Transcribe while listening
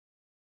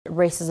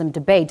racism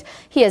debate.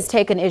 He has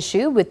taken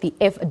issue with the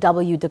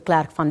FW de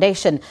Klerk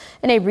Foundation.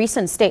 In a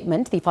recent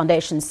statement, the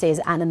foundation says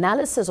an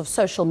analysis of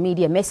social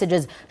media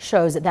messages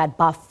shows that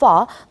by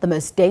far the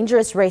most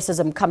dangerous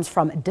racism comes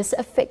from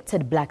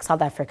disaffected black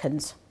South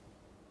Africans.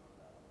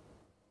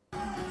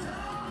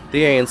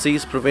 The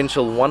ANC's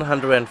provincial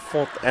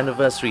 104th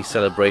anniversary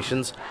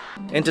celebrations,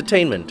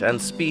 entertainment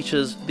and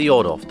speeches the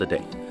order of the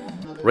day.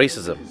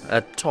 Racism, a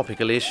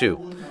topical issue,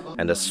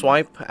 and a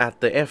swipe at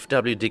the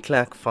FW de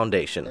Klerk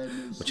Foundation,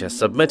 which has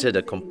submitted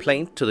a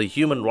complaint to the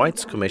Human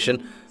Rights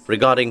Commission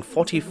regarding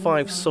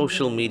 45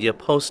 social media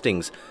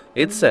postings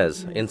it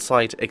says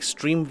incite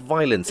extreme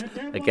violence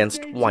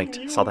against white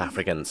South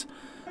Africans.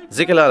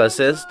 Zikalala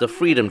says the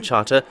Freedom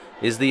Charter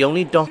is the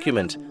only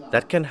document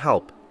that can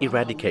help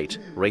eradicate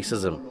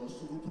racism.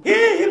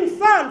 He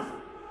himself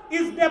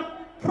is the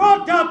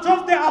product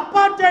of the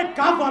apartheid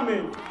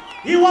government.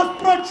 He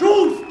was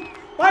produced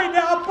by the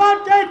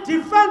apartheid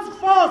defense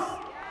force.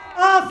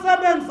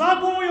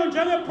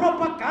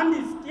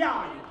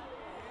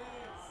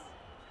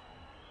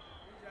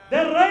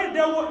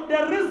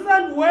 The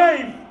recent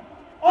wave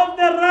of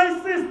the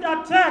racist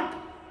attack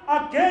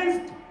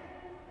against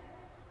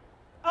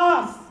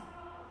us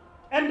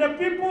and the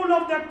people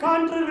of the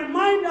country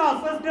remind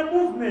us as the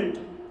movement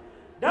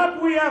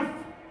that we have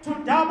to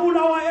double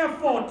our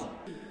effort.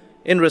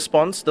 In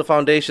response, the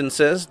foundation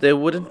says there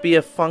wouldn't be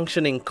a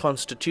functioning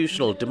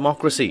constitutional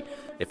democracy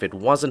if it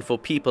wasn't for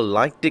people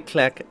like de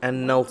Klerk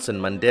and Nelson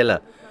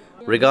Mandela.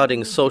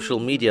 Regarding social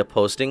media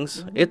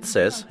postings, it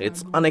says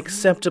it's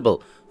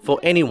unacceptable for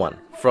anyone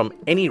from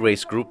any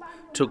race group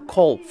to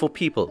call for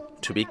people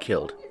to be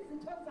killed.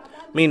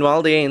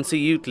 Meanwhile, the ANC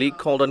Youth League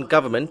called on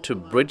government to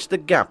bridge the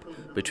gap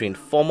between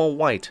former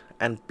white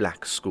and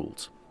black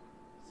schools.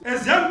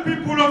 As young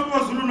people of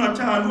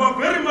KwaZulu-Natal who are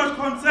very much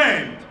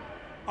concerned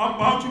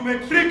about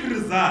matric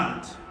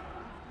results,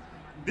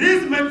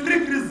 these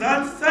matric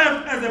results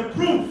serve as a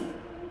proof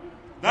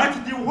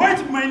that the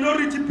white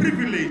minority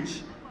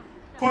privilege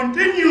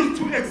continues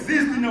to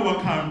exist in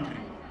our country.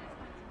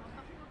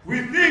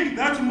 We think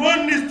that more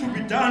needs to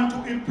be done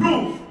to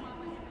improve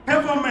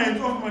performance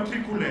of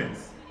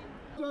matriculants.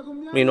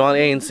 Meanwhile,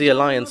 ANC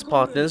alliance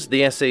partners,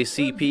 the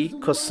SACP,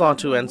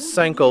 COSATU and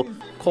SANCO,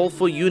 call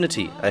for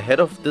unity ahead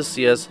of this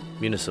year's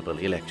municipal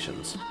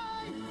elections.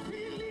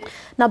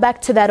 Now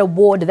back to that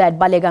award that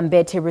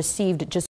Balegambete received just